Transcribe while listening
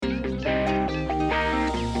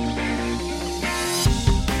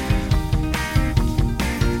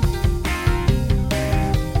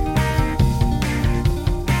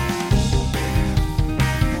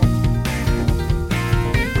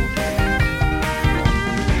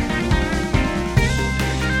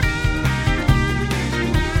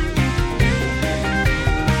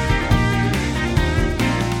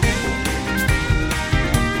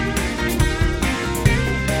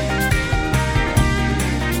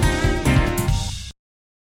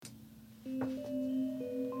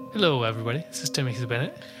Hello, everybody. This is Timothy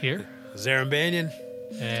Bennett here, Zarin Banyan.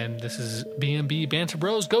 and this is B&B Banter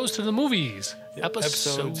Bros Goes to the Movies.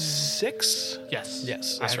 Episode 6? Yes.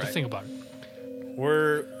 Yes, I that's had to right. think about it.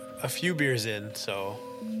 We're a few beers in, so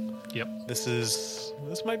Yep. this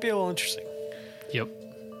might be a little interesting. Yep.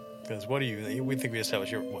 Because we think we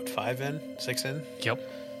established you're, 5 in? 6 in? Yep.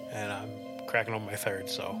 And I'm cracking on my third,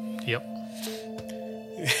 so. Yep.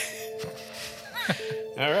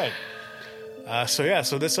 All right.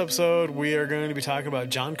 So this episode we are going to be talking about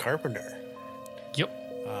John Carpenter. Yep.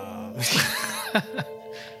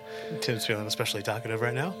 Tim's feeling especially talkative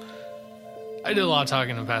right now. I did a lot of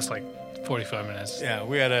talking in the past, 45 minutes. Yeah,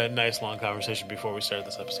 we had a nice long conversation before we started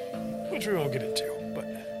this episode, which we won't get into, but...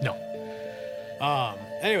 No.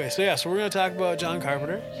 Anyway, so we're going to talk about John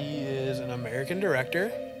Carpenter. He is an American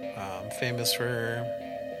director, famous for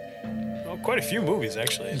quite a few movies,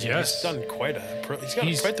 actually. Yes. He's done quite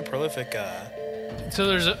the prolific. So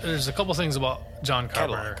there's a couple things about John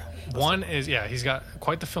Carpenter. Catalog. One is, he's got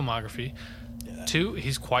quite the filmography. Yeah. Two,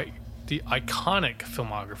 he's quite the iconic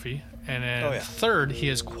filmography. And then third, he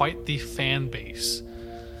has quite the fan base.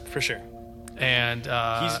 For sure. And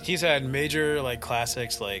he's had major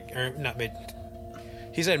classics,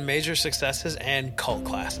 he's had major successes and cult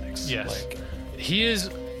classics. yes, he is.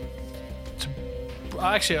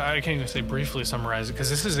 Actually, I can't even say briefly summarize it because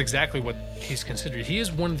this is exactly what he's considered. He is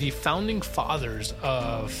one of the founding fathers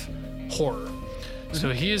of horror. Mm-hmm.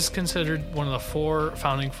 So he is considered one of the 4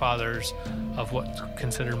 founding fathers of what's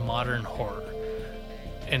considered modern horror.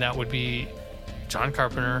 And that would be John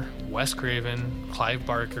Carpenter, Wes Craven, Clive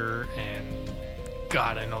Barker, and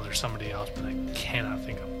God, I know there's somebody else, but I cannot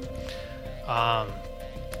think of.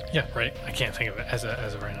 Yeah, right. I can't think of it as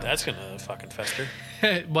of right now. That's gonna fucking fester.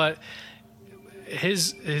 But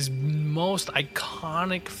his most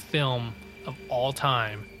iconic film of all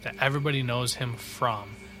time that everybody knows him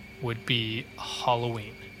from would be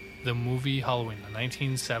Halloween, the movie Halloween, the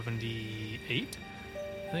 1978.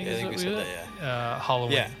 I think we said that.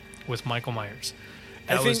 Halloween with Michael Myers.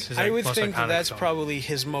 I would think that's film. probably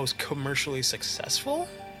his most commercially successful.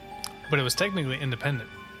 But it was technically independent.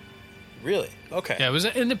 Really? Okay. Yeah, it was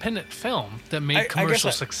an independent film that made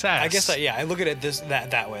commercial success. I guess I look at it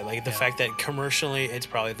that way, the fact that commercially it's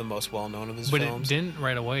probably the most well known of his films. But it didn't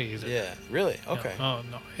right away either. Yeah, really? Okay. No.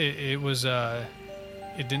 It was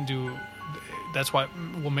it didn't do. That's what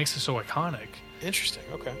makes it so iconic. Interesting.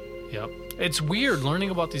 Okay. Yep. It's weird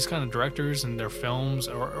learning about these kind of directors and their films,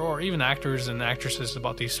 or even actors and actresses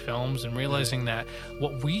about these films, and realizing that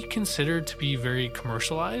what we consider to be very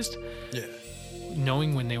commercialized. Yeah.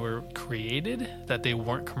 Knowing when they were created that they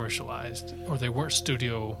weren't commercialized or they weren't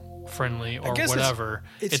studio friendly or whatever.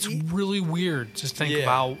 It's really weird. Just think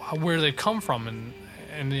about where they've come from and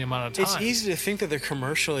the amount of time. It's easy to think that they're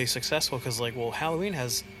commercially successful because, Halloween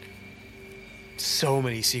has so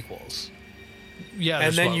many sequels. Yeah,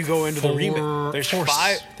 and then you go into the remake. There's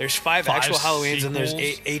five actual Halloweens, sequels. And there's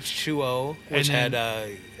H2O, which had. Well,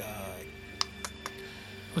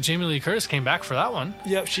 Jamie Lee Curtis came back for that one.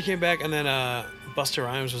 Yep, she came back, and then Busta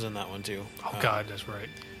Rhymes was in that one too. Oh God, that's right.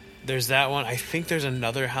 There's that one. I think there's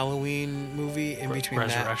another Halloween movie in between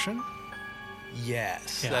Resurrection? that.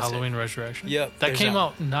 Yes. Yeah, Halloween Resurrection. Yep. That came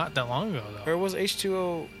out not that long ago though. Or was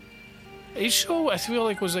H2O? H2O, I feel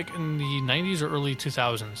was in the 90s or early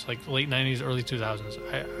 2000s, late 90s, early 2000s.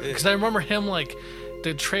 Because I remember him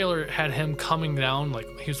the trailer had him coming down,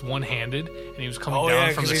 he was one-handed, and he was coming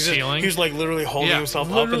down from the ceiling. He was literally holding himself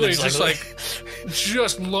up. Literally And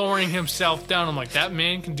just lowering himself down. I'm like, that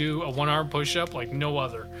man can do a 1-arm push-up like no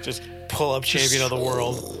other. Just pull-up champion of the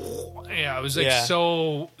world. Yeah, it was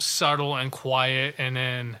so subtle and quiet, and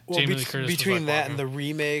then Jamie Lee Curtis between was that and the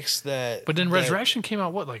remakes that. But then Resurrection came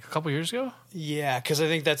out a couple years ago. Yeah, because I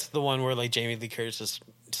think that's the one where Jamie Lee Curtis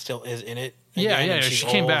still is in it. Yeah, she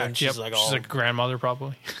came back. And she's she's a grandmother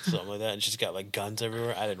probably. Something like that, and she's got guns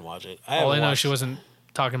everywhere. I didn't watch it. All I know, she wasn't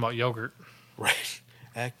talking about yogurt. Right,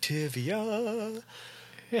 Activia.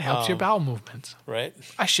 It helps your bowel movements. Right.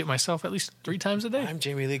 I shit myself at least 3 times a day. I'm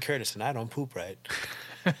Jamie Lee Curtis, and I don't poop right.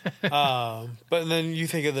 But then you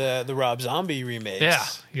think of the Rob Zombie remakes. Yeah.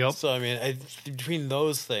 Yep. So between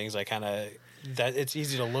those things, that it's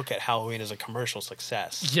easy to look at Halloween as a commercial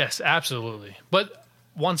success. Yes, absolutely. But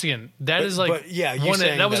once again, that was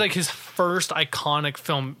his first iconic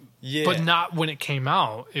film. Yeah. But not when it came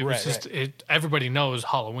out. It was just everybody knows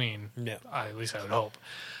Halloween. Yeah. At least I would hope.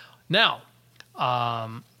 Now,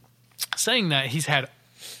 saying that, he's had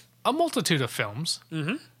a multitude of films.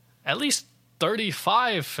 Mm-hmm. At least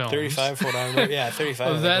 35 films. 35,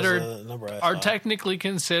 35. that are technically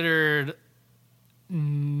considered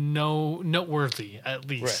noteworthy, at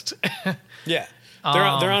least. Right. Yeah. They're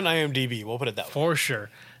on IMDb. We'll put it that way. For sure.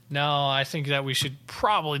 Now, I think that we should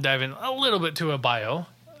probably dive in a little bit to a bio,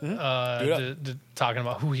 talking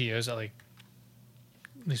about who he is, like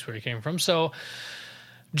at least where he came from. So,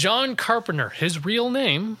 John Carpenter, his real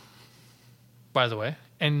name, by the way,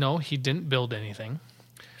 and no, he didn't build anything.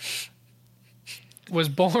 Was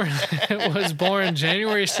born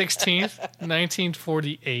January 16th,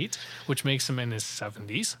 1948, which makes him in his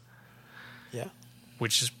 70s. Yeah.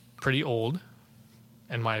 Which is pretty old,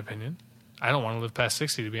 in my opinion. I don't want to live past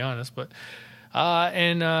 60, to be honest. But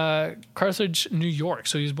in Carthage, New York.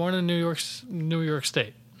 So he was born in New York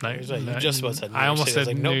State. You just about said New York I almost City.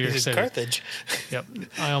 said Nope, New York this is City. Carthage. Yep,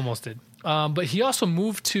 I almost did. But he also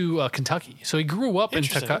moved to Kentucky. So he grew up in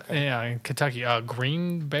Kentucky.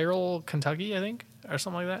 Green Barrel, Kentucky, I think, or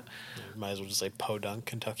something like that. Might as well just say Podunk,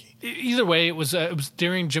 Kentucky. Either way, it was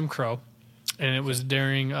during Jim Crow, and it was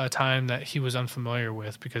during a time that he was unfamiliar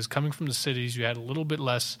with, because coming from the cities, you had a little bit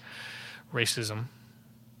less racism.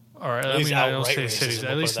 Or I don't say cities.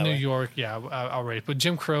 At least New York, outright. But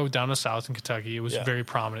Jim Crow down the south in Kentucky, it was very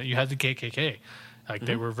prominent. You had the KKK.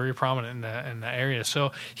 They were very prominent in that area.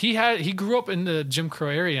 So he grew up in the Jim Crow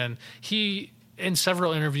area, and he, in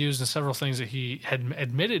several interviews and several things that he had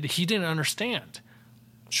admitted, he didn't understand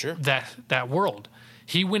that world.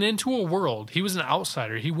 He went into a world. He was an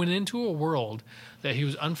outsider. He went into a world that he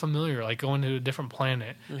was unfamiliar, like going to a different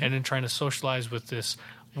planet and then trying to socialize with this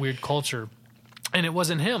weird culture. And it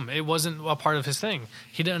wasn't him. It wasn't a part of his thing.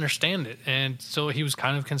 He didn't understand it, and so he was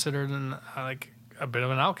kind of considered a bit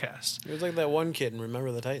of an outcast. It was like that one kid in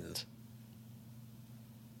Remember the Titans.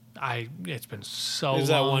 It's been so long. There's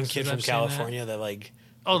that one kid from California that like.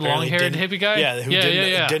 Oh, the long-haired hippie guy? Yeah, who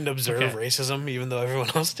didn't observe racism, even though everyone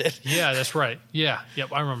else did. Yeah, that's right. Yeah,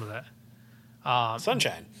 yep, I remember that.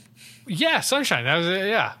 Sunshine. Yeah, Sunshine. That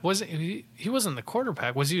was Was he wasn't the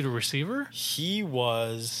quarterback? Was he the receiver? He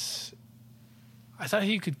was. I thought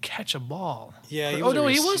he could catch a ball. Yeah. He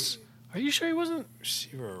was. Are you sure he wasn't?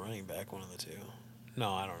 Receiver or running back, one of the two.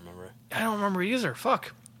 No, I don't remember. I don't remember either.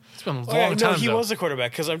 Fuck. It's been a long time. No, he was the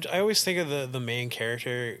quarterback, because I always think of the main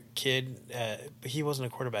character kid. But he wasn't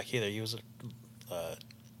a quarterback either. He was I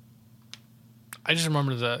just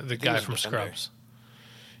remember the guy from Scrubs.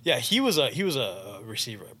 Yeah, he was a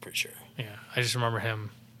receiver, I'm pretty sure. Yeah, I just remember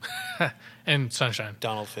him. And Sunshine.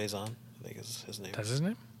 Donald Faison, I think is his name. That's his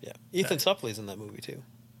name? Yeah. Ethan Suplee's in that movie too.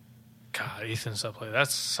 God, Ethan Suplee.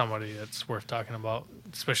 That's somebody that's worth talking about,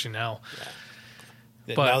 especially now.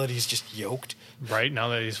 Yeah. But now that he's just yoked. Right, now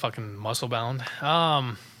that he's fucking muscle bound.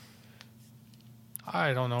 I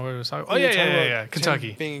don't know what it was talking about. Oh, yeah.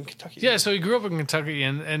 Kentucky. Being in Kentucky. Yeah, so he grew up in Kentucky,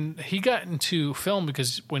 and he got into film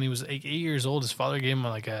because when he was 8 years old, his father gave him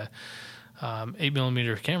like a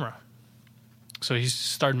 8mm camera. So he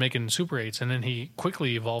started making Super 8s, and then he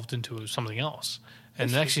quickly evolved into something else.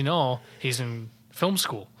 And next you know, he's in film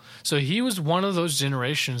school. So he was one of those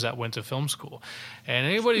generations that went to film school. And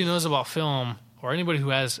anybody who knows about film, or anybody who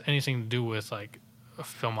has anything to do with like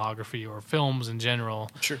filmography or films in general,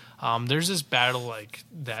 there's this battle like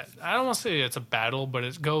that. I don't want to say it's a battle, but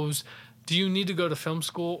it goes, do you need to go to film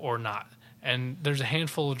school or not? And there's a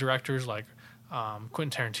handful of directors like Quentin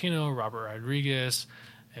Tarantino, Robert Rodriguez,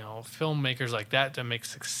 filmmakers like that make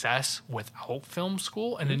success without film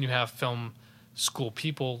school. And then you have film school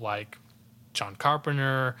people like John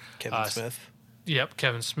Carpenter, Kevin Smith. Yep,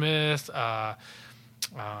 Kevin Smith,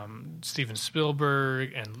 Steven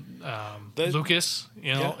Spielberg, and Lucas.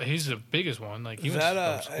 He's the biggest one. Like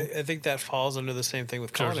I think that falls under the same thing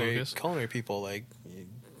with culinary people. Like,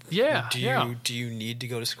 do you need to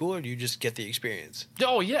go to school, or do you just get the experience?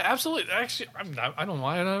 Oh yeah, absolutely. Actually, I don't know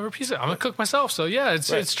why I never repeat it. I'm a cook myself, so yeah,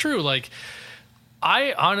 it's true. Like,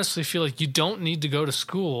 I honestly feel like you don't need to go to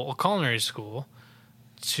school, a culinary school,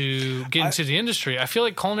 to get into the industry. I feel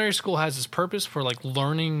like culinary school has its purpose for like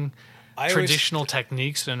learning traditional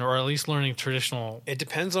techniques or at least learning traditional. It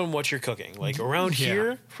depends on what you're cooking. Like around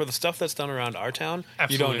here, for the stuff that's done around our town,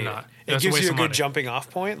 absolutely you don't need it. It gives you a good jumping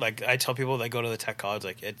off point. Like I tell people that go to the tech college,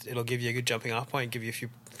 like it'll give you a good jumping off point, give you a few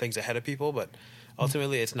things ahead of people, but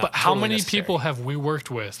ultimately it's not. But how many people have we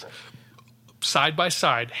worked with side by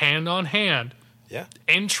side, hand on hand,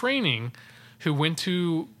 in training, who went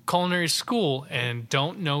to culinary school and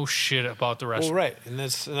don't know shit about the restaurant? Well, right, and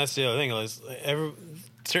that's the other thing. Is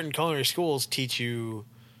certain culinary schools teach you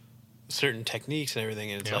certain techniques and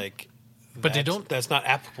everything, and it's but they don't. That's not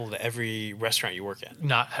applicable to every restaurant you work at.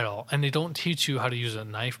 Not at all, and they don't teach you how to use a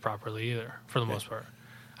knife properly either. For the most part,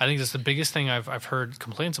 I think that's the biggest thing I've heard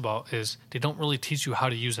complaints about is they don't really teach you how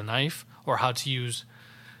to use a knife or how to use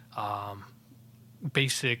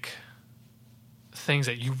basic things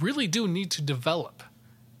that you really do need to develop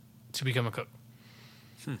to become a cook.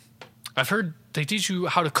 I've heard they teach you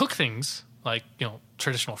how to cook things like,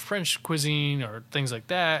 traditional French cuisine or things like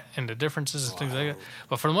that and the differences and things like that.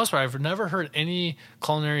 But for the most part, I've never heard any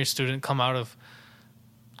culinary student come out of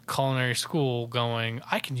culinary school going,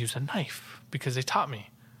 I can use a knife because they taught me.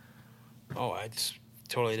 Oh, it's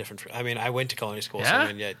totally different. I mean, I went to culinary school. Yeah?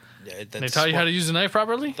 So They taught you how to use a knife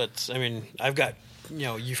properly? I've got,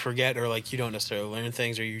 you forget or like you don't necessarily learn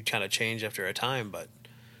things or you kind of change after a time, but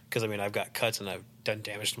because I've got cuts and I've done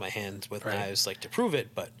damage to my hands with knives like to prove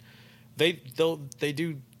it, but they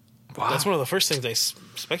do. Wow. That's one of the first things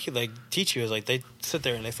they teach you is like they sit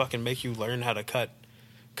there and they fucking make you learn how to cut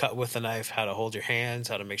with a knife, how to hold your hands,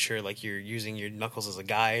 how to make sure like you're using your knuckles as a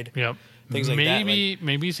guide. Yep. Things like that.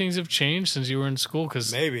 Maybe things have changed since you were in school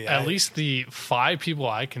because at least the 5 people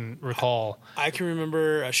I can recall. I can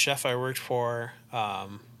remember a chef I worked for.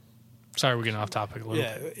 Sorry, we're getting off topic a little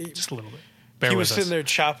bit. Just a little bit. He was sitting there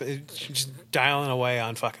just dialing away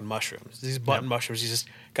on fucking mushrooms. These button mushrooms. He's just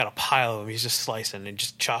got a pile of them. He's just slicing and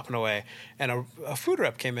just chopping away. And a food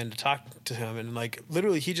rep came in to talk to him, and like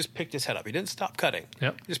literally, he just picked his head up. He didn't stop cutting.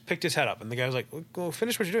 Yep. He just picked his head up, and the guy was like, "Well,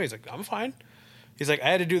 finish what you're doing." He's like, "I'm fine." He's like, "I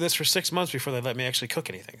had to do this for 6 months before they let me actually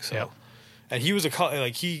cook anything." So, and he was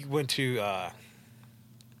he went to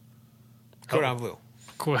Cordon Bleu.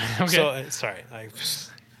 Cool. Okay. So sorry, I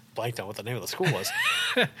blanked on what the name of the school was.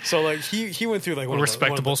 So like he went through like a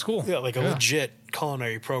respectable school. Yeah, like a legit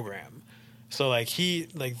culinary program. So like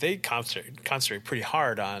they concentrate pretty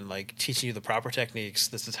hard on like teaching you the proper techniques.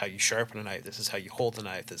 This is how you sharpen a knife. This is how you hold the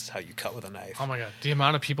knife. This is how you cut with a knife. Oh my god, the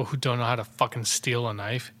amount of people who don't know how to fucking steal a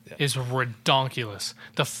knife is redonkulous.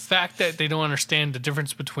 The fact that they don't understand the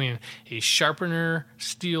difference between a sharpener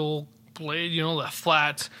steel blade, the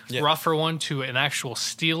flat, rougher one, to an actual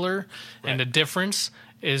steeler, and the difference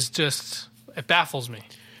is just, it baffles me.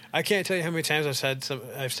 I can't tell you how many times I've said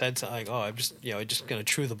something like, "Oh, I'm just gonna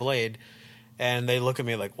chew the blade," and they look at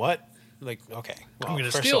me like, "What?" Like, okay, well,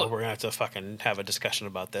 first of all, we're gonna have to fucking have a discussion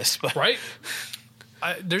about this, but right.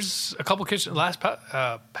 There's a couple kitchens.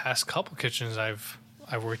 Past couple kitchens I've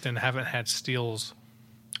worked in haven't had steels,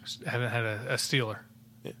 haven't had a steeler.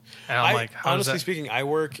 Yeah. And I'm like, honestly speaking,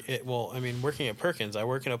 working at Perkins, I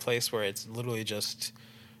work in a place where it's literally just.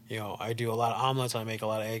 I do a lot of omelets. I make a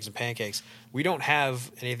lot of eggs and pancakes. We don't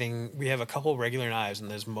have anything. We have a couple regular knives,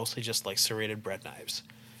 and there's mostly just like serrated bread knives.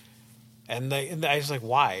 And I was like,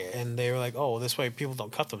 why? And they were like, oh, this way people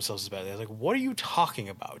don't cut themselves as badly. I was like, what are you talking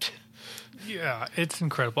about? Yeah, it's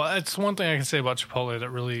incredible. It's one thing I can say about Chipotle that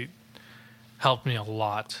really helped me a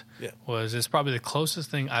lot. Yeah. Was it's probably the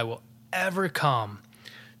closest thing I will ever come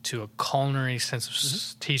to a culinary sense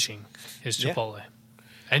of teaching is Chipotle. Yeah.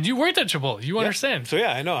 And you worked at Chipotle. You understand. So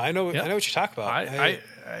yeah, I know what you talk about.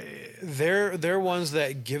 They're ones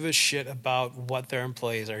that give a shit about what their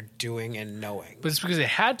employees are doing and knowing. But it's because they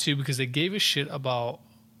had to, because they gave a shit about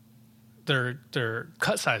their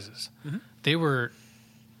cut sizes. Mm-hmm.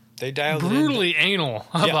 They dialed brutally anal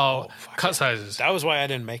about cut sizes. That was why I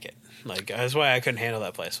didn't make it. Like that's why I couldn't handle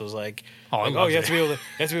that place. It was like, you have to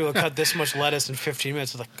be able to cut this much lettuce in 15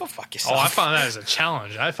 minutes. It's like, go fuck yourself. I found that as a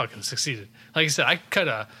challenge. I fucking succeeded. Like I said,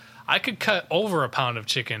 I could cut over a pound of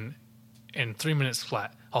chicken in 3 minutes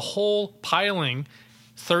flat. A whole piling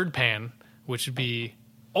third pan, which would be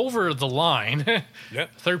over the line,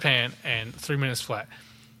 third pan and 3 minutes flat.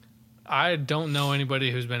 I don't know anybody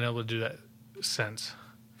who's been able to do that since.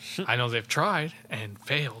 I know they've tried and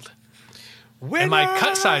failed. Winner! And my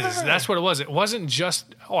cut sizes, that's what it was. It wasn't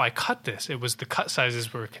just, I cut this. It was the cut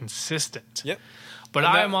sizes were consistent. Yep. But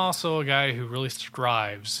I'm also a guy who really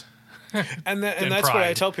thrives. And that's what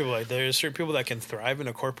I tell people. Like, there's certain people that can thrive in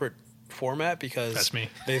a corporate format because that's me.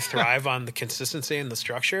 They thrive on the consistency and the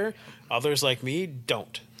structure. Others like me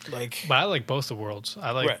don't. But I like both the worlds.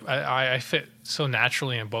 I fit so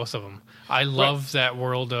naturally in both of them. I love that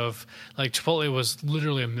world of like Chipotle was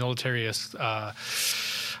literally a militarist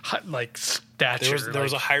like stature. There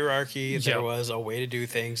was a hierarchy. There was a way to do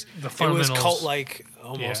things. It was cult-like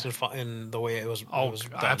almost in the way it was. Oh, it was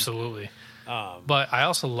done. Absolutely. But I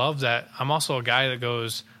also love that. I'm also a guy that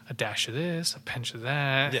goes a dash of this, a pinch of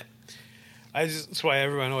that. Yeah. That's why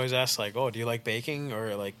everyone always asks, like, "Oh, do you like baking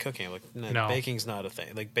or like cooking?" I'm like, no, baking's not a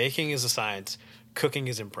thing. Like, baking is a science. Cooking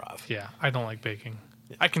is improv. Yeah, I don't like baking.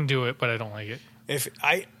 Yeah. I can do it, but I don't like it.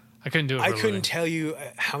 I couldn't do it. I couldn't tell you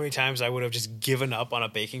how many times I would have just given up on a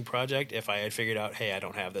baking project if I had figured out, hey, I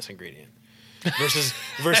don't have this ingredient.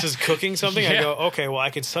 versus cooking something. I Yeah. go, okay, well, I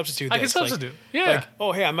can substitute this. I can substitute. Like, Yeah. Like,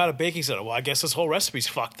 oh, hey, I'm out of baking soda. Well, I guess this whole recipe's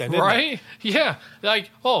fucked then, didn't it? Right? Yeah. Like,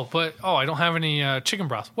 I don't have any chicken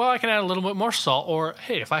broth. Well, I can add a little bit more salt. Or,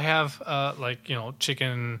 hey, if I have,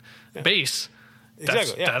 chicken base,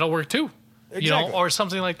 Exactly, yeah. that'll work too. Exactly. Or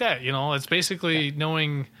something like that. It's basically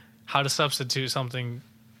knowing how to substitute something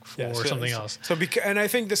for something else. So, and I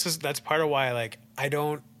think that's part of why, like, I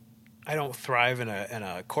don't thrive in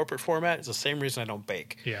a corporate format. It's the same reason I don't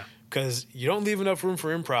bake. Yeah. Because you don't leave enough room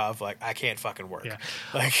for improv. Like, I can't fucking work. Yeah.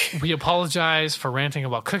 Like, We apologize for ranting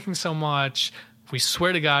about cooking so much. We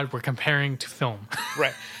swear to God, we're comparing to film.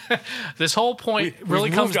 right. This whole point We've really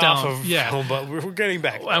comes moved down. off of film, but we're getting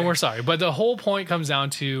back. And we're sorry, but the whole point comes down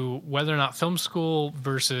to whether or not film school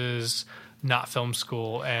versus not film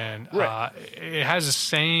school, and Right. it has the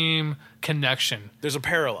same connection. There's a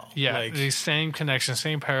parallel. Yeah, Like, the same connection,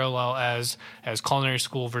 same parallel as culinary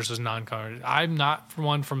school versus non-culinary. I'm not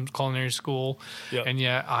one from culinary school, Yep. and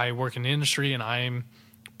yet I work in the industry, and I'm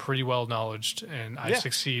pretty well knowledged, and I Yeah.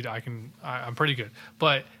 succeed. I'm pretty good.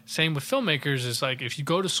 But same with filmmakers is like if you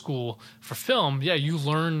go to school for film, yeah, you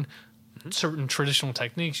learn certain traditional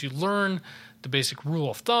techniques. You learn the basic rule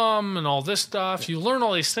of thumb and all this stuff. You learn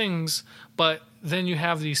all these things, but then you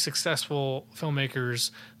have these successful filmmakers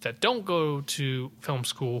that don't go to film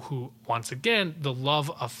school who, once again, the love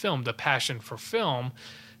of film, the passion for film,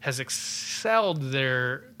 has excelled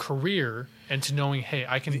their career into knowing, hey,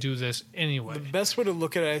 I can do this anyway. the best way to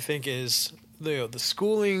look at it, I think, is the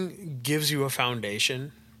schooling gives you a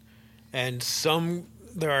foundation, and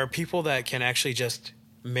there are people that can actually just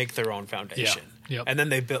make their own foundation, Yep. and then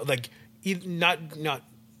they build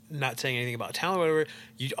not saying anything about talent or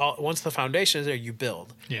whatever. Once the foundation is there, you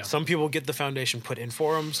build. Yeah. Some people get the foundation put in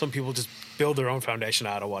for them. Some people just build their own foundation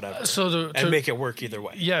out of whatever, and make it work either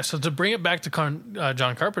way. Yeah, so to bring it back to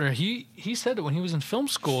John Carpenter, he said that when he was in film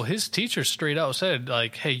school, his teacher straight out said,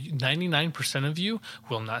 like, hey, 99% of you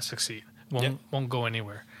will not succeed, won't go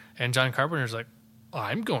anywhere. And John Carpenter's like,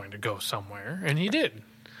 I'm going to go somewhere, and he did.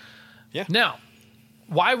 Yeah. Now,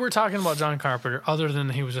 why we're talking about John Carpenter, other than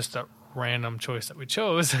he was just a random choice that we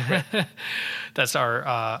chose, that's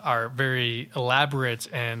our very elaborate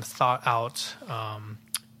and thought out,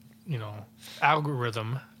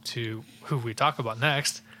 algorithm to who we talk about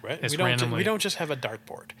next. Right. It's We don't just have a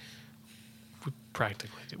dartboard.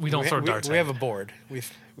 Practically, we don't throw darts. We have a board. We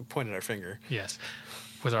pointed our finger. Yes,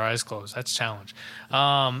 with our eyes closed. That's a challenge.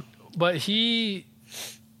 But he,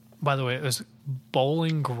 by the way, it was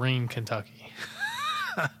Bowling Green, Kentucky.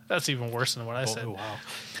 That's even worse than what I said. Oh, wow.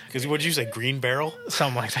 Because what did you say? Green Barrel?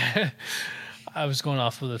 Something like that. I was going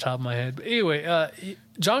off of the top of my head. But anyway,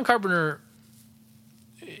 John Carpenter,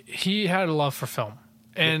 he had a love for film.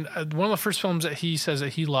 And one of the first films that he says that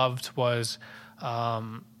he loved was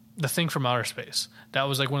The Thing from Outer Space. That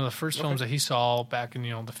was like one of the first films that he saw back in the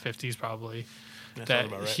 50s probably. That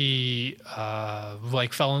about right. he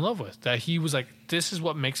fell in love with. That he was like, this is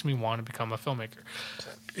what makes me want to become a filmmaker.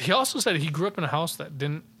 He also said he grew up in a house that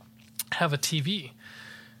didn't have a TV.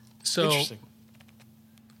 So Interesting.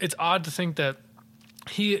 it's odd to think that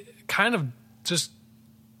he kind of just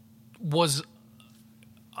was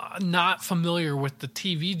not familiar with the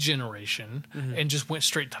TV generation and just went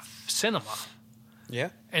straight to cinema. Yeah.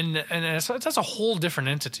 And that's a whole different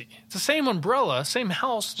entity. It's the same umbrella, same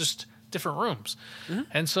house, just different rooms.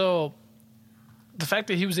 And so the fact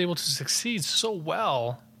that he was able to succeed so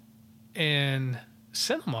well in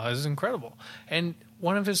cinema is incredible. And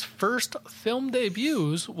one of his first film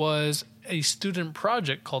debuts was a student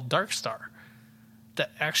project called Dark Star that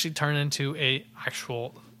actually turned into a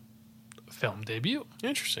actual film debut.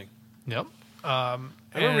 Interesting. Yep. I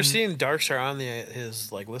remember seeing Dark Star on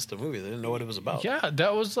his list of movies. I didn't know what it was about. Yeah,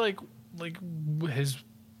 that was like his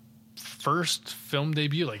first film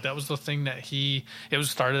debut. Like that was the thing that it was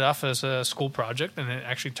started off as a school project and it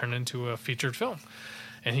actually turned into a featured film.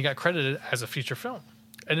 And he got credited as a feature film.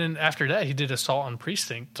 And then after that, he did Assault on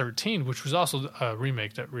Precinct 13, which was also a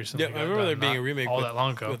remake that recently Yeah, got I remember there done, being not a remake all that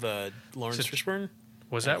long ago. with Lawrence Fishburne.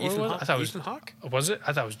 Was that what it was? I thought it was Ethan Hawke? Was it?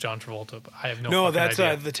 I thought it was John Travolta, but I have no No, fucking that's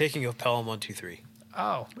idea. The Taking of Pelham 123.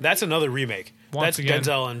 Oh, That's another remake. Once That's again-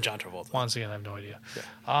 Denzel and John Travolta. once again, I have no idea.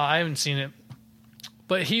 I haven't seen it.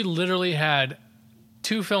 But he literally had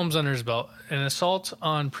 2 films under his belt. An Assault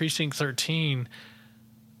on Precinct 13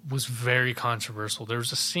 was very controversial. There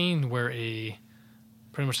was a scene where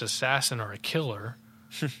pretty much assassin or a killer,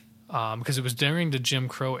 because it was during the Jim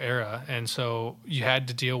Crow era, and so you had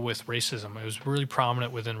to deal with racism. It was really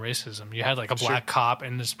prominent within racism. You had like a black cop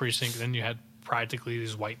in this precinct, then you had practically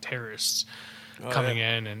these white terrorists coming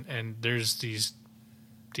in, and there's these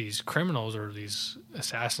these criminals or these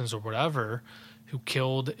assassins or whatever who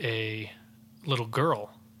killed a little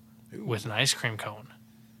girl with an ice cream cone.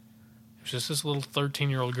 It was just this little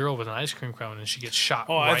 13-year-old girl with an ice cream cone, and she gets shot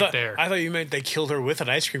there. I thought you meant they killed her with an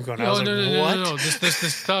ice cream cone. No, I was like, what? No.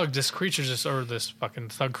 This thug, this fucking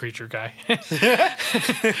thug creature guy.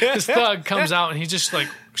 This thug comes out and he just like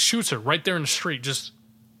shoots her right there in the street, just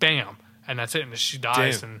bam, and that's it, and she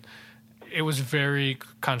dies. Damn. And it was very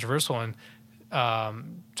controversial. And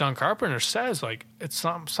John Carpenter says like it's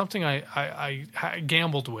not something I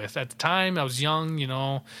gambled with at the time. I was young, in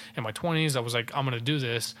my 20s. I was like, I'm gonna do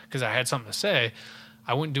this because I had something to say.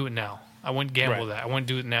 I wouldn't do it now. I wouldn't gamble that. I wouldn't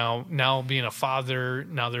do it now. Now being a father,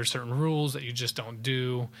 now there's certain rules that you just don't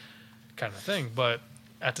do, kind of thing. But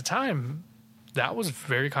at the time, that was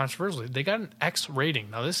very controversial. They got an X rating.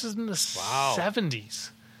 Now this is in the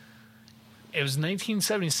 70s. It was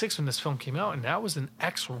 1976 when this film came out, and that was an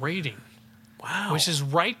X rating. Wow. Which is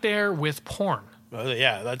right there with porn. Well,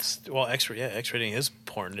 yeah, X rating is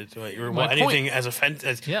porn. Anything point.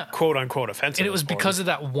 as quote unquote offensive. And it was porn. because of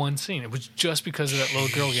that one scene. It was just because of that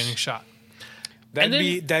little girl getting shot.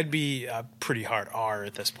 That'd be a pretty hard R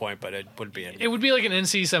at this point, but it would be. It would be like an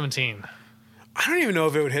NC-17. I don't even know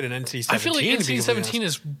if it would hit an NC-17. I feel like NC-17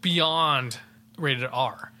 is beyond rated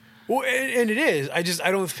R. Well, and it is.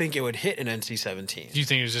 I don't think it would hit an NC-17. Do you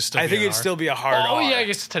think it was just? I think it'd still be a hard R. Oh yeah, I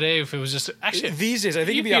guess today if it was just actually these days, I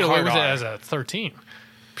think it'd be a a hard with R. it as a 13,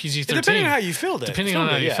 PG-13. Depending on how you filmed it. Depending on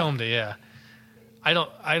how you filmed it, yeah. I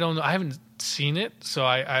don't know. I haven't seen it, so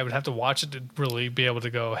I would have to watch it to really be able to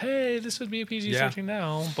go, hey, this would be a PG-13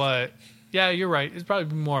 now. But yeah, you're right. It's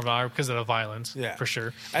probably more of an R because of the violence, for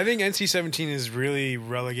sure. I think NC-17 is really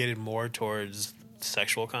relegated more towards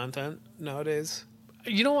sexual content nowadays.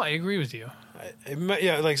 You know what? I agree with you.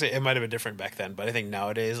 Like I say, it might have been different back then, but I think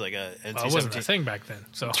nowadays, like a NC-17, it wasn't a thing back then.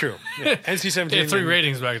 So true. Yeah. NC-17 had 3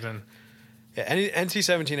 ratings back then. Yeah,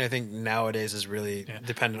 NC-17, I think nowadays is really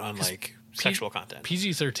dependent on like sexual content.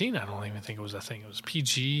 PG-13, I don't even think it was a thing. It was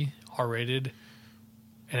PG, R-rated,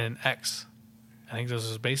 and an X. I think those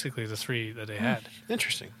was basically the 3 that they had.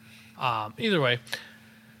 Interesting. Either way,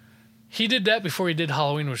 he did that before he did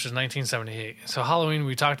Halloween, which was 1978. So Halloween,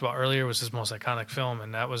 we talked about earlier, was his most iconic film,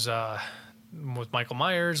 and that was with Michael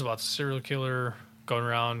Myers, about the serial killer going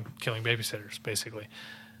around killing babysitters, basically.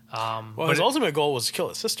 Well, his ultimate goal was to kill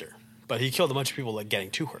his sister, but he killed a bunch of people like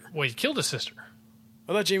getting to her. Well, he killed his sister.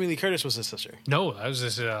 I thought Jamie Lee Curtis was his sister. No, that was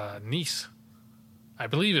his niece. I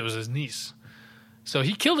believe it was his niece. So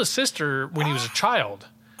he killed his sister when he was a child.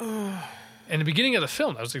 In the beginning of the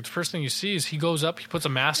film, that was like the first thing you see is he goes up, he puts a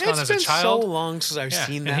mask on as a child. It's been so long since I've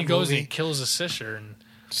seen that and he goes movie. and he kills his sister. And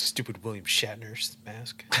stupid William Shatner's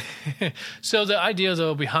mask. So the idea,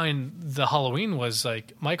 though, behind the Halloween was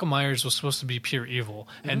like Michael Myers was supposed to be pure evil.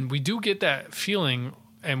 Mm-hmm. And we do get that feeling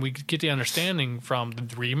and we get the understanding from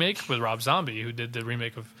the remake with Rob Zombie, who did the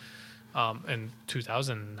remake of in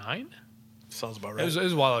 2009. Sounds about right. It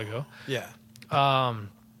was a while ago. Yeah.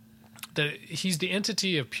 That he's the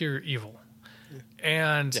entity of pure evil.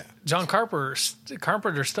 And John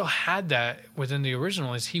Carpenter still had that within the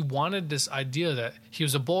original. Is he wanted this idea that he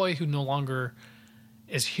was a boy who no longer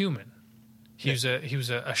is human. He was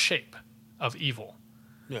a shape of evil.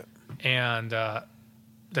 Yeah. And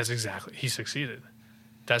that's exactly, he succeeded.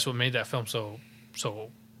 That's what made that film so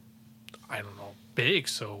I don't know, big,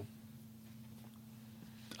 so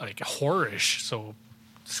like horror-ish, so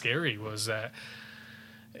scary, was that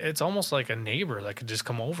it's almost like a neighbor that could just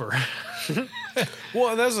come over.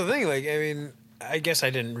 Well, that's the thing. Like, I mean, I guess I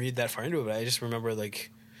didn't read that far into it, but I just remember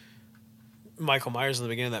like Michael Myers in the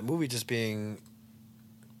beginning of that movie just being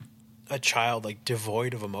a child, like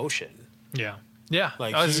devoid of emotion. Yeah, yeah,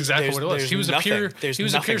 like that's exactly what it was. He was a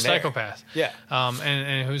pure psychopath. Yeah,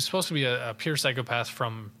 and he was supposed to be a pure psychopath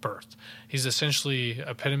from birth. He's essentially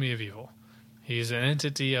epitome of evil. He's an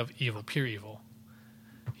entity of evil, pure evil.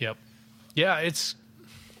 Yep. Yeah, it's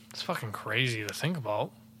fucking crazy to think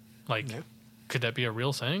about. Like, could that be a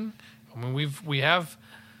real thing? I mean, we have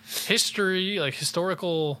history, like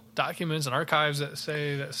historical documents and archives that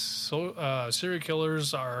say that serial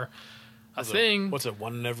killers are a thing. What's it?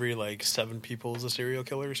 1 in every like 7 people is a serial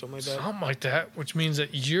killer or something like that? Something like that, which means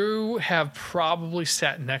that you have probably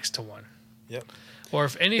sat next to one. Yep. Or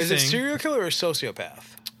if anything... Is it serial killer or sociopath?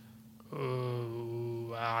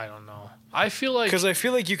 I don't know. I feel like... Because I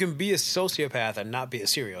feel like you can be a sociopath and not be a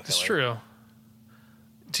serial killer. It's true.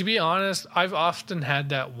 To be honest, I've often had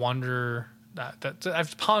that wonder, that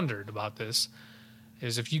I've pondered about this,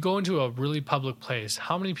 is if you go into a really public place,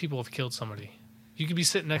 how many people have killed somebody? You could be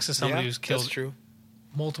sitting next to somebody who's killed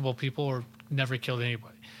multiple people or never killed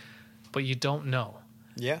anybody. But you don't know.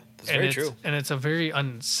 Yeah, that's very true. And it's a very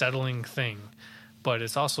unsettling thing, but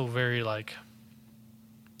it's also very like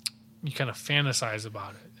you kind of fantasize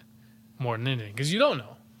about it more than anything because you don't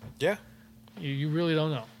know. Yeah. You really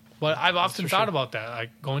don't know. But I've often thought about that.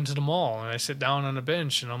 Like going to the mall and I sit down on a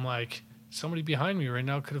bench and I'm like, somebody behind me right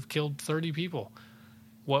now could have killed 30 people.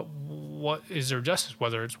 What is their justice?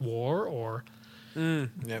 Whether it's war or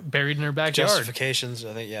buried in their backyard. Justifications,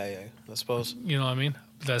 I think. Yeah, I suppose. You know what I mean?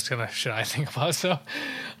 That's kind of shit I think about. So,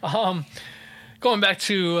 going back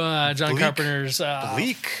to John Carpenter's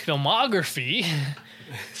filmography.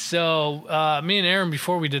 So, me and Aaron,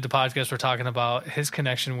 before we did the podcast, were talking about his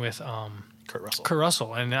connection with Kurt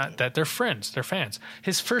Russell, and that they're friends, they're fans.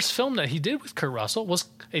 His first film that he did with Kurt Russell was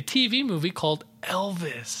a TV movie called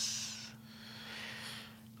Elvis.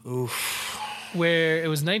 Oof. Where it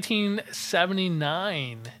was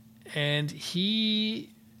 1979, and he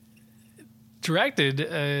directed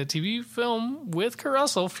a TV film with Kurt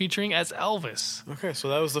Russell featuring as Elvis. Okay, so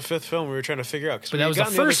that was the fifth film we were trying to figure out. But that was the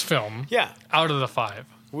first film out of the five.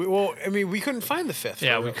 We couldn't find the fifth.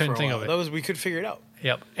 Yeah, we couldn't think of it. We could figure it out.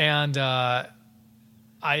 Yep. And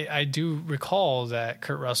I do recall that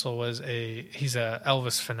Kurt Russell he's a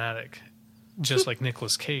Elvis fanatic, just like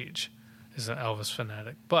Nicolas Cage is an Elvis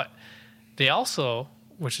fanatic. But they also,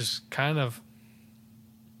 which is kind of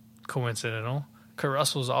coincidental, Kurt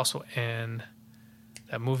Russell is also in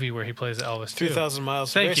that movie where he plays Elvis too. 2,000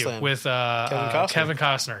 Miles from Wasteland. Thank you, with Kevin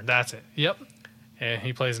Costner. That's it. Yep. And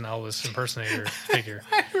he plays an Elvis impersonator figure.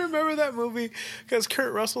 I remember that movie because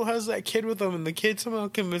Kurt Russell has that kid with him, and the kid somehow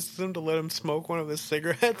convinces him to let him smoke one of his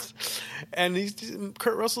cigarettes. And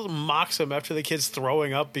Kurt Russell mocks him after the kid's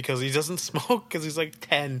throwing up because he doesn't smoke because he's like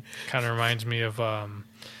 10. Kind of reminds me of,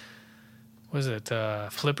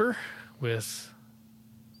 Flipper with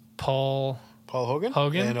Paul Hogan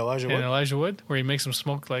and Elijah Wood, where he makes him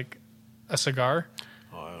smoke like a cigar.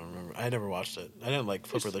 Oh, I don't remember. I never watched it. I didn't like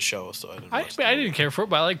Flipper the show, so I didn't. I didn't care for it,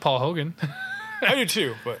 but I like Paul Hogan. I do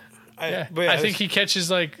too, but I think he catches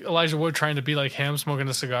like Elijah Wood trying to be like him smoking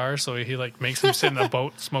a cigar, so he like makes him sit in a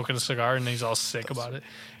boat smoking a cigar, and he's all sick about it.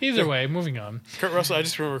 Either way, moving on. Kurt Russell. I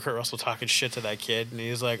just remember Kurt Russell talking shit to that kid, and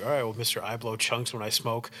he's like, "All right, well, Mister, I blow chunks when I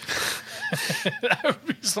smoke." That would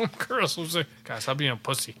be some Kurt Russell saying, "Guys, stop being a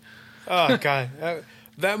pussy." Oh God.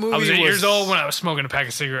 That movie. I was 8 years old when I was smoking a pack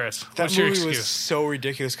of cigarettes. That movie was so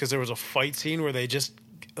ridiculous because there was a fight scene where they just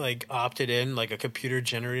like opted in like a computer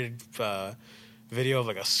generated video of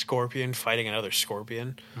like a scorpion fighting another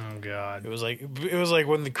scorpion. Oh God! It was like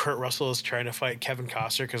when the Kurt Russell is trying to fight Kevin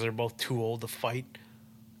Costner because they're both too old to fight.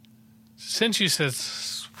 Since you said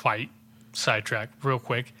fight, sidetrack real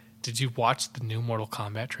quick. Did you watch the new Mortal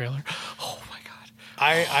Kombat trailer? Oh my God!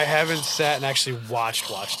 I haven't sat and actually watched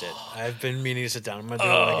it. I've been meaning to sit down. I'm gonna do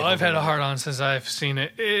it. I've had a hard on since I've seen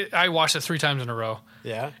it. I watched it 3 times in a row.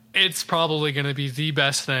 Yeah, it's probably going to be the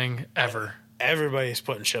best thing ever. Everybody's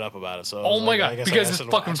putting shit up about it. So oh my God, because it's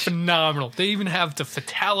fucking phenomenal. They even have the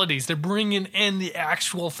fatalities. They're bringing in the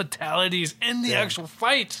actual fatalities in the actual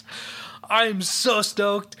fights. I'm so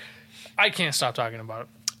stoked. I can't stop talking about it.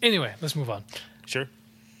 Anyway, let's move on. Sure.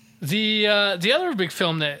 The other big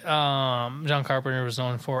film that John Carpenter was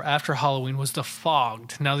known for after Halloween was The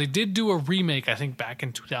Fog. Now they did do a remake, I think back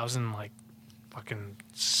in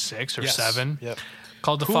 2006 or 7,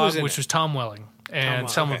 called The Fog, which was Tom Welling and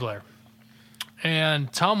Selma Blair.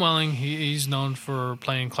 And Tom Welling, he's known for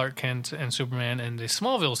playing Clark Kent and Superman in the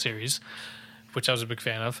Smallville series, which I was a big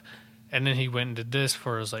fan of. And then he went and did this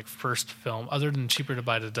for his first film, other than Cheaper to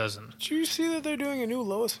Buy the Dozen. Did you see that they're doing a new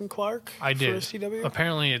Lois and Clark? I did. For CW?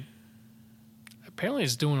 Apparently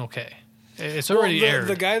it's doing okay. It's already aired.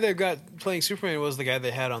 The guy that got playing Superman was the guy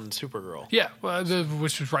they had on Supergirl. Yeah,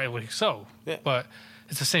 which was rightly so. Yeah. But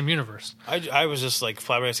it's the same universe. I was just like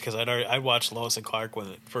flabbergasted because I watched Lois and Clark when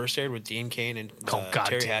it first aired with Dean Cain and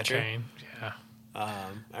Terry Hatcher. Cain. Yeah.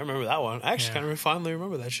 I remember that one. I actually kind of fondly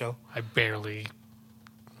remember that show. I barely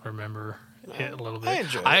remember it a little bit. I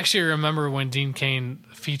enjoyed it. I actually remember when Dean Cain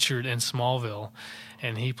featured in Smallville,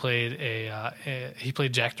 and he played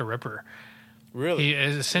Jack the Ripper. Really? He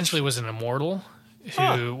essentially was an immortal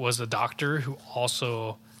who was a doctor who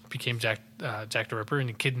also became Jack the Ripper, and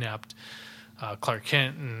he kidnapped Clark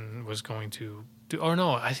Kent and was going to do. Or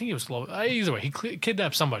no, I think he was either way. He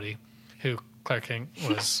kidnapped somebody who Clark Kent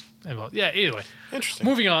was involved. Yeah, either way. Interesting.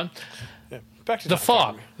 Moving on. Yeah. Back to The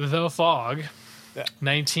Fog. The Fog. Yeah.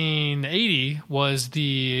 1980 was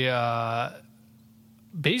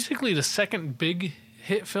basically the second big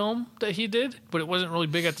hit film that he did, but it wasn't really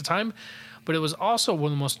big at the time. But it was also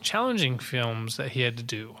one of the most challenging films that he had to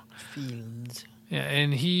do. Films. Yeah,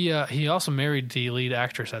 and he also married the lead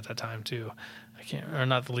actress at that time too.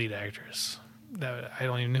 Not the lead actress. that I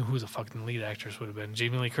don't even know who the fucking lead actress would have been.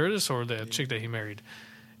 Jamie Lee Curtis or the chick that he married,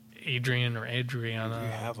 Adriana.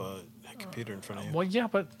 You have a computer in front of you. Well, yeah,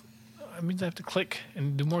 but I mean, I have to click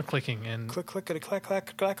and do more clicking and Click, click, click, click,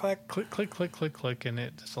 click, click. click, and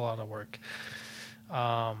it's a lot of work.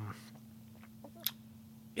 Yeah,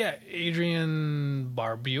 Adrian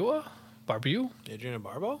Barbeau. Adriana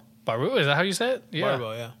Barbeau? Barbeau, is that how you say it? Yeah.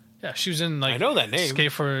 Barbeau, yeah. Yeah, she was in like I know that name.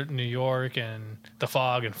 Escape for New York and The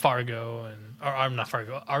Fog and Fargo or I'm not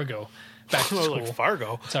Fargo, Argo. Back to school. Like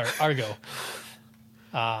Fargo. Sorry, Argo.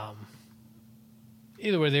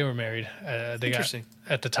 Either way, they were married. They Interesting.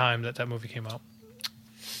 got at the time that movie came out.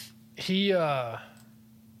 He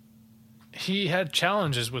had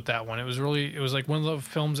challenges with that one. It was like one of the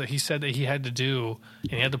films that he said that he had to do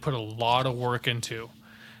and he had to put a lot of work into.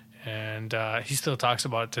 And he still talks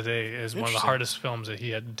about it today as one of the hardest films that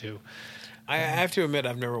he had to do. I have to admit,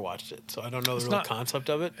 I've never watched it, so I don't know the real concept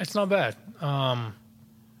of it. It's not bad.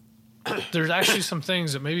 There's actually some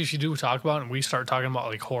things that maybe if you do talk about and we start talking about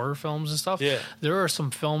like horror films and stuff, there are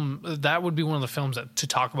some that would be one of the films that to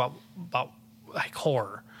talk about like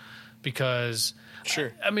horror because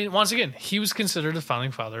I mean, once again, he was considered the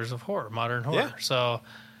founding fathers of horror, modern horror. Yeah. So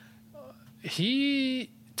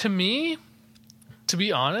to me, to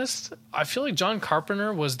be honest, I feel like John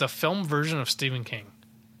Carpenter was the film version of Stephen King.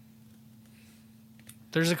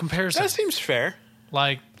 There's a comparison. That seems fair.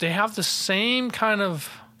 Like, they have the same kind of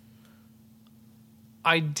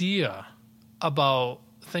idea about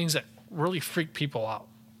things that really freak people out.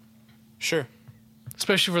 Sure.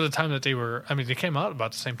 Especially for the time that they came out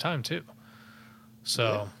about the same time, too.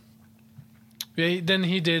 So, then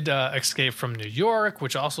he did Escape from New York,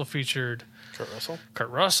 which also featured Kurt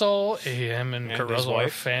Russell. Him and Kurt Russell are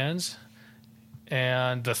fans.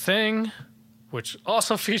 And The Thing, which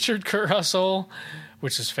also featured Kurt Russell,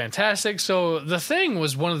 which is fantastic. So The Thing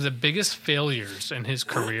was one of the biggest failures in his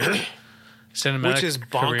career. Cinematic which is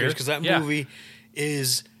bonkers because that movie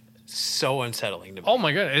is so unsettling to me. Oh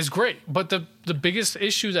my god, it's great. But the biggest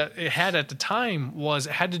issue that it had at the time was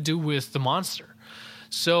it had to do with the monster.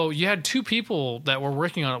 So you had two people that were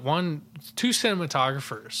working on it, two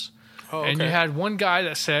cinematographers. Oh, okay. And you had one guy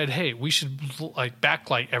that said, "Hey, we should like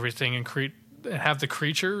backlight everything and have the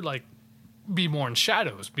creature like be more in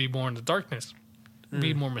shadows, be more in the darkness,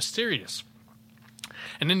 be more mysterious."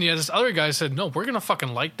 And then you had this other guy said, "No, we're gonna fucking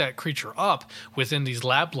light that creature up within these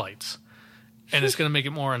lab lights, and it's gonna make it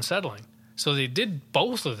more unsettling." So they did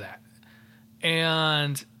both of that,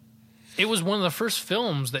 and it was one of the first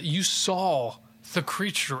films that you saw the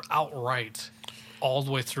creature outright all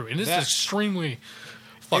the way through, and it's extremely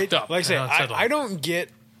fucked up. Like I say, I don't get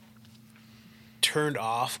turned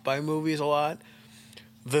off by movies a lot.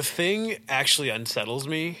 The Thing actually unsettles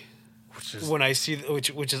me when I see,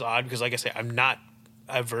 which is odd because, like I say, I'm not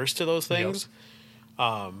averse to those things.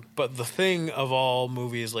 Yep. But The Thing of all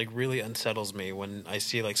movies like really unsettles me when I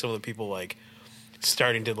see like some of the people like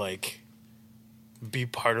starting to like be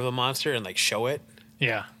part of the monster and like show it.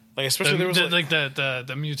 Yeah. Like especially there was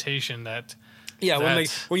the mutation that when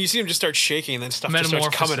you see him just start shaking and then stuff just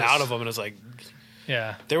starts coming out of him and it's like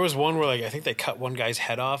there was one where like I think they cut one guy's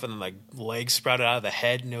head off and then like legs sprouted out of the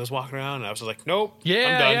head and it was walking around and I was just like nope I'm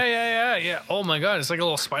done. Yeah oh my god, it's like a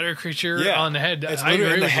little spider creature on the head. It's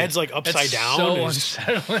literally the head's like upside down. So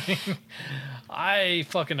unsettling. I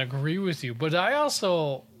fucking agree with you, but I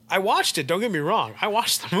watched it, don't get me wrong, I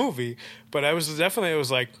watched the movie, but I was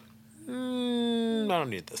like I don't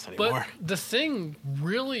need this anymore. But The Thing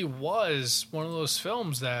really was one of those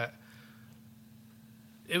films that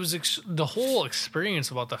it was the whole experience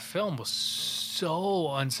about the film was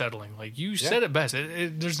so unsettling. Like you said it best.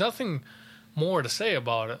 There's nothing more to say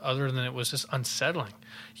about it other than it was just unsettling.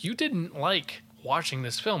 You didn't like watching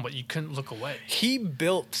this film, but you couldn't look away. He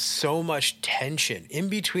built so much tension in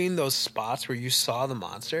between those spots where you saw the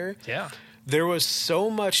monster. Yeah. There was so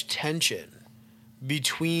much tension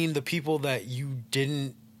between the people that you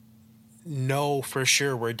didn't know for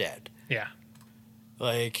sure were dead. Yeah.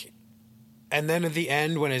 Like, and then at the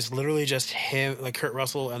end when it's literally just him, like Kurt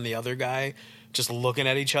Russell and the other guy just looking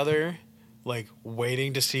at each other, like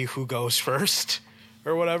waiting to see who goes first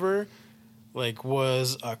or whatever, like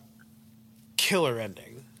was a killer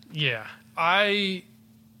ending. Yeah.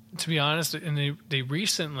 To be honest, and they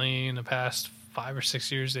recently, in the past 5 or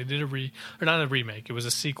 6 years, they did not a remake, it was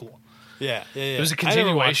a sequel. Yeah. It was a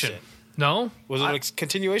continuation. No? Was it a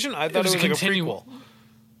continuation? I thought it was like a prequel.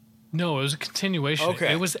 No, it was a continuation.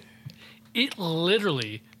 Okay. It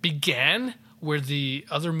literally began where the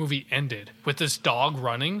other movie ended with this dog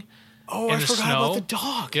running Oh, in I the forgot snow. about the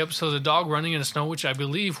dog. Yep. So the dog running in the snow, which I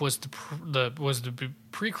believe was the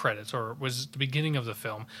pre-credits or was the beginning of the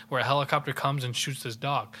film, where a helicopter comes and shoots this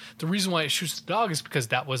dog. The reason why it shoots the dog is because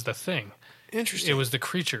that was the thing. Interesting. It was the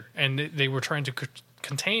creature, and they were trying to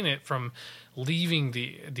contain it from leaving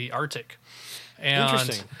the Arctic. And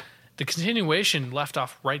Interesting. the continuation left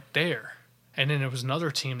off right there, and then there was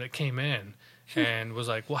another team that came in. And was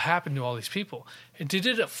like, what happened to all these people? And they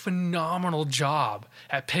did a phenomenal job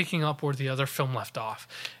at picking up where the other film left off.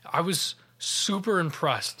 I was super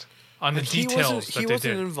impressed on the details that he they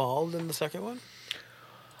wasn't did. involved in the second one?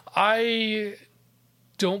 I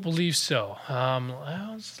don't believe so.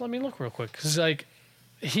 Let me look real quick, because like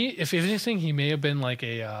if anything, he may have been like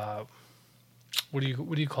a what do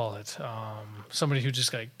you call it? Somebody who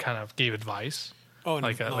just like kind of gave advice,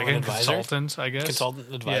 like a an advisor? consultant, I guess.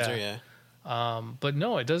 Consultant advisor, yeah. But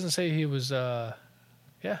no, it doesn't say he was. It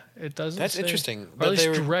doesn't. That's say, interesting, Or that at least they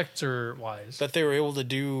were- director wise, That they were able to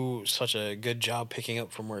do such a good job picking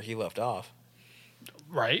up from where he left off.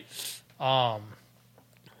 right?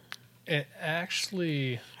 It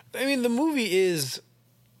actually. I mean, the movie is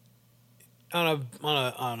on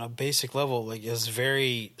a basic level, like, is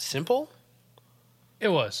very simple. It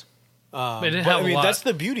was. It didn't But, have I a mean, lot. that's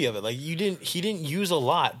the beauty of it. Like, he didn't use a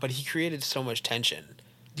lot, but he created so much tension.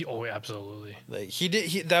 Oh, absolutely. Like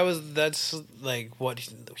that's like what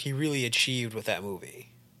he really achieved with that movie.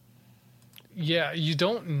 Yeah, you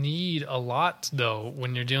don't need a lot though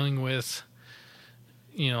when you're dealing with,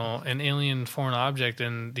 an alien foreign object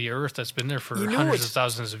in the Earth that's been there for hundreds of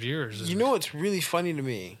thousands of years. You know what's really funny to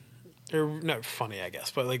me, or not funny, I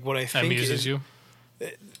guess, but like what I think amuses is you.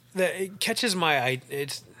 that it catches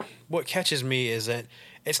what catches me is that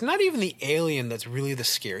it's not even the alien that's really the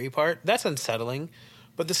scary part. That's unsettling,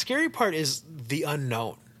 but the scary part is the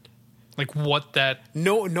unknown. Like what that.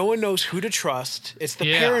 No one knows who to trust. It's the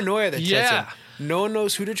Yeah. paranoia that sets Yeah. in. No one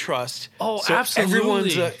knows who to trust. Oh, so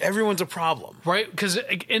absolutely. Everyone's a problem. Right? Because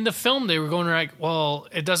in the film, they were going like, well,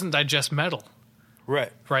 it doesn't digest metal.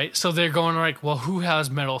 Right. Right? So they're going like, well, who has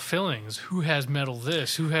metal fillings? Who has metal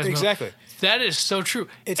this? Who has Exactly. Metal? That is so true.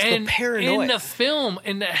 It's the and paranoia. in the film,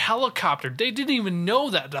 in the helicopter, they didn't even know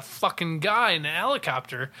that the fucking guy in the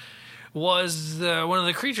helicopter was one of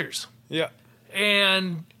the creatures. Yeah.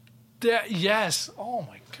 And that, yes. Oh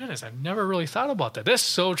my goodness, I've never really thought about that. That's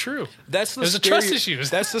so true. That's the There's a trust issues.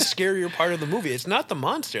 That's the scarier part of the movie. It's not the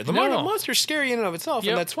monster. The No. monster's scary in and of itself,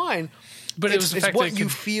 Yep. and that's fine. But it was the it's fact what that it you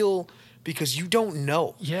could- feel because you don't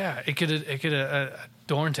know. Yeah, it could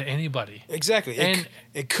adorn to anybody. Exactly. And-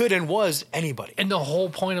 It could and was anybody. And the whole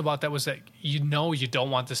point about that was that you don't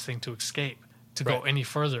want this thing to escape, to go Right. any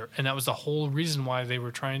further. And that was the whole reason why they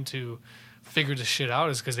were trying to figure this shit out,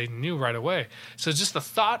 is because they knew right away. So just the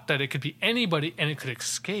thought that it could be anybody and it could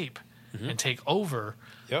escape and take over.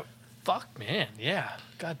 Yep. Fuck, man. Yeah.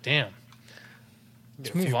 God damn. Let's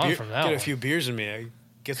Get a move few on beer- from that Get one. a few beers in me. I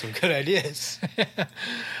get some good ideas.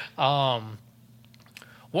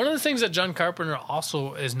 One of the things that John Carpenter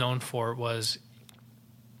also is known for was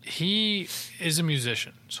he is a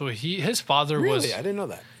musician. So his father was... Really? I didn't know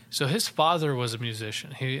that. So his father was a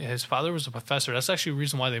musician. His father was a professor. That's actually the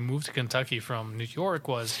reason why they moved to Kentucky from New York,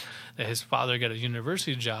 was that his father got a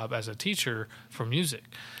university job as a teacher for music.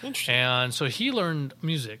 Interesting. And so he learned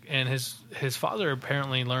music, and his father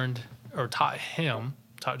apparently taught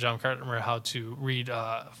John Carpenter how to read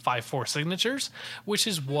 5/4 signatures, which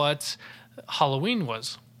is what Halloween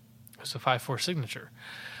was. It was a 5/4 signature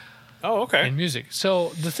Oh, okay. in music. So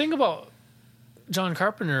the thing about John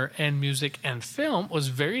Carpenter and music and film was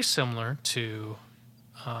very similar to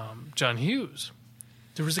John Hughes.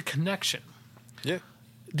 There was a connection. Yeah.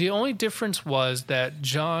 The only difference was that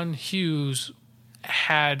John Hughes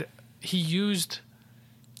used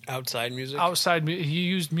Outside music. he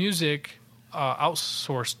used music,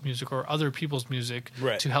 outsourced music or other people's music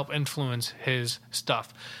Right. to help influence his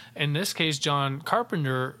stuff. In this case, John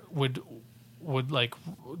Carpenter would like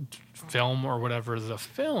film or whatever the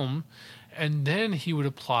film, and then he would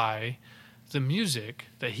apply the music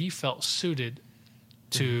that he felt suited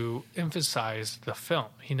to emphasize the film.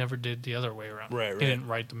 He never did the other way around. Right, He right. didn't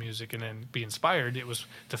write the music and then be inspired. It was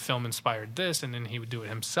the film inspired this, and then he would do it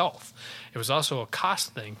himself. It was also a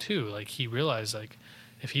cost thing too. Like he realized, like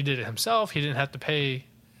if he did it himself, he didn't have to pay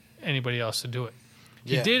anybody else to do it.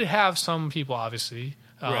 He Yeah. did have some people, obviously.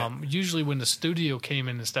 Right. Usually, when the studio came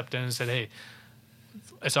in and stepped in and said, "Hey,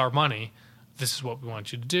 it's our money. This is what we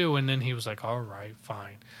want you to do," and then he was like, "All right,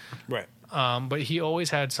 fine." Right. But he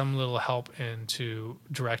always had some little help into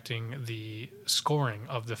directing the scoring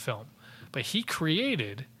of the film. But he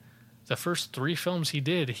created the first 3 films he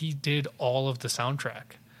did all of the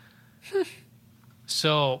soundtrack.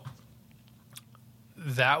 So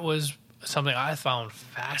that was something I found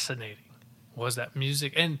fascinating. Was that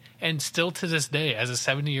music, and still to this day, as a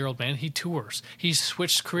 70-year-old man, he tours. He's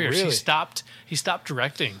switched careers. Really? He stopped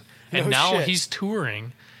directing, and No now shit. he's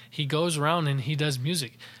touring. He goes around and he does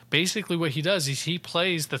music. Basically, what he does is he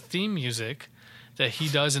plays the theme music that he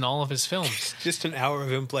does in all of his films. Just an hour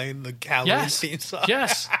of him playing the Halloween theme song.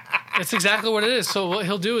 Yes, it's exactly what it is. So what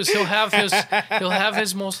he'll do is he'll have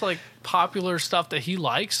his most like popular stuff that he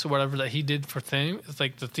likes, whatever that he did for theme,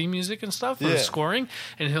 like the theme music and stuff for Yeah. scoring,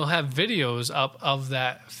 and he'll have videos up of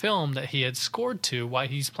that film that he had scored to while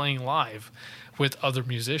he's playing live with other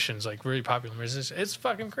musicians, like really popular musicians. It's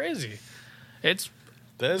fucking crazy. It's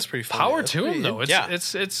That is pretty funny. power That's to him pretty- though. yeah.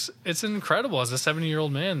 It's incredible as a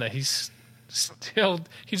 70-year-old man that he's still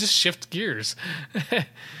he just shifts gears.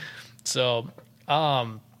 So,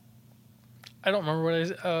 I don't remember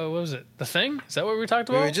what was it? The Thing? Is that what we talked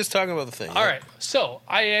We about? were just talking about the thing. All right. So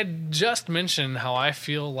I had just mentioned how I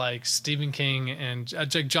feel like Stephen King and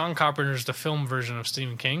John Carpenter's the film version of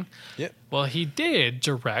Stephen King. Yep. Well, he did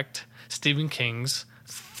direct Stephen King's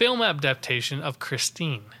film adaptation of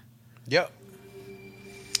Christine. Yep.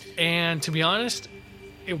 And to be honest,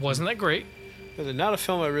 it wasn't that great. It was not a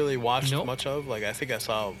film I really watched Nope. much of. Like, I think I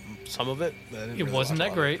saw some of it. But I didn't It really wasn't watch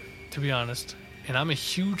that a lot of great, to be honest. And I'm a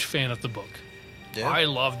huge fan of the book. it. Yeah. I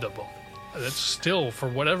love the book. That's still, for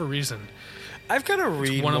whatever reason, I've got to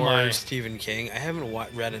read one of more my- Stephen King. I haven't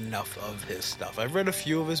read enough of his stuff. I've read a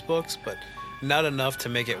few of his books, but not enough to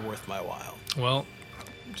make it worth my while. well,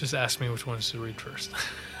 just ask me which ones to read first.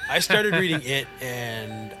 I started reading it,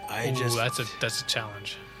 and I Ooh, just that's a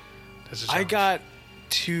challenge. That's a I challenge. got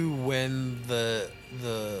to when the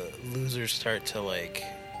losers start to like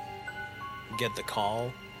get the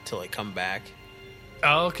call to like come back.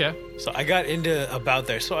 Oh, okay. So I got into about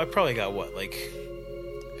there. So I probably got what, like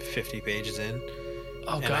 50 pages in.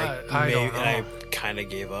 Oh And God, I don't know. And I kind of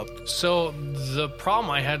gave up. So the problem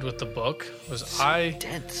I had with the book was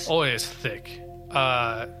Dense. oh, it's thick.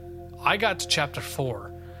 I got to chapter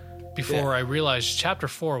 4 before Yeah. I realized chapter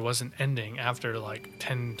 4 wasn't ending after like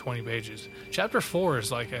 10, 20 pages. Chapter 4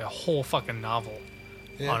 is like a whole fucking novel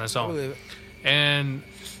Yeah, on its I own. believe it. And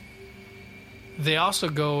they also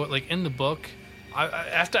go like in the book.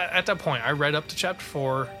 At that point, I read up to chapter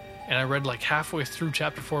 4, and I read like halfway through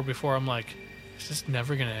chapter 4 before I'm like, is this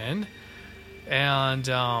never gonna end? And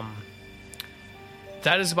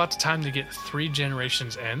that is about the time to get 3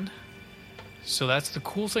 generations end. So that's the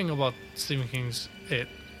cool thing about Stephen King's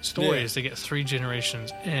story Yeah. is they get 3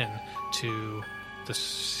 generations in to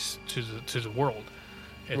the world.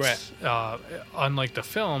 It's, unlike the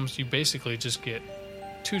films, you basically just get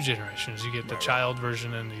 2 generations. You get the child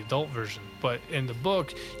version and the adult version. But in the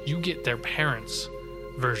book, you get their parents'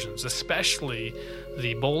 versions, especially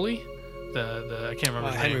the bully. The I can't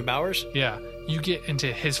remember his Henry name. Bowers. Yeah, you get into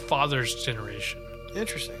his father's generation.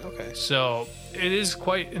 Interesting. Okay. So it is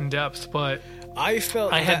quite in depth, but I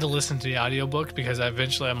felt I had that- to listen to the audiobook because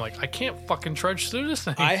eventually I'm like, I can't fucking trudge through this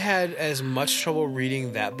thing. I had as much trouble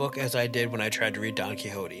reading that book as I did when I tried to read Don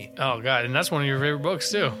Quixote. Oh God, and that's one of your favorite books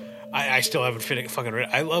too. I still haven't fucking read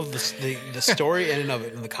it. I love the story in and of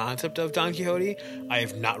it and the concept of Don Quixote. I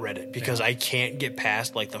have not read it because I can't get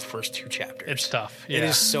past like the first 2 chapters. It's tough. Yeah. It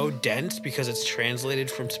is so dense because it's translated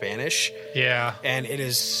from Spanish, Yeah. and it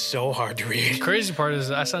is so hard to read. Crazy part is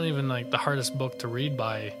that's not even like the hardest book to read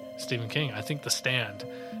by Stephen King. I think The Stand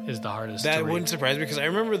is the hardest. That to read. wouldn't surprise me because I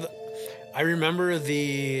remember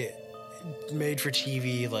the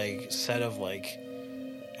made-for-TV like set of like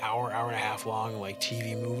hour and a half long like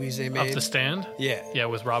TV movies they Of made. The Stand. Yeah, Yeah,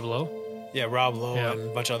 with Rob Lowe. yeah, Rob Lowe Yeah. and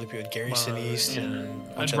a bunch of other people, Gary Sinise Yeah. and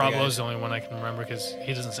a bunch And of Rob other guys. Lowe's the only one I can remember because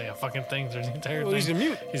he doesn't say a fucking thing through the entire Well, thing. he's a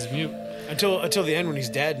mute. He's mute. Until the end when he's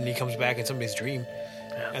dead and he comes back in somebody's dream,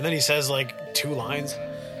 and then he says like 2 lines.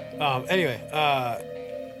 Anyway,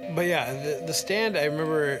 but yeah, the Stand. I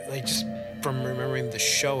remember like just from remembering the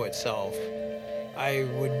show itself, I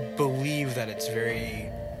would believe that it's very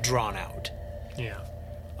drawn out. Yeah.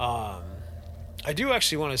 I do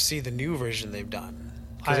actually want to see the new version they've done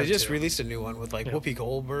I because they have just too. released a new one with like Yeah. Whoopi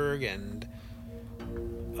Goldberg and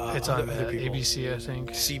It's other on people. ABC, I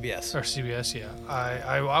think. CBS. Or CBS, yeah.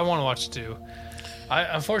 I want to watch it too.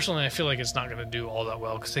 Unfortunately, I feel like it's not going to do all that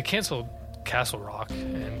well because they canceled Castle Rock,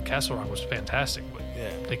 and Castle Rock was fantastic, but Yeah.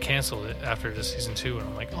 they canceled it after the season 2, and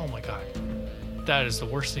I'm like, oh my God. That is the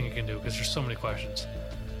worst thing you can do because there's so many questions.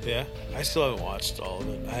 Yeah, I still haven't watched all of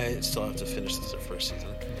it. I still have to finish the first season.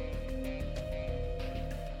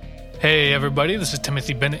 Hey everybody, this is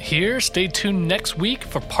Timothy Bennett here. Stay tuned next week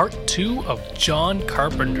for part 2 of John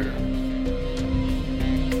Carpenter.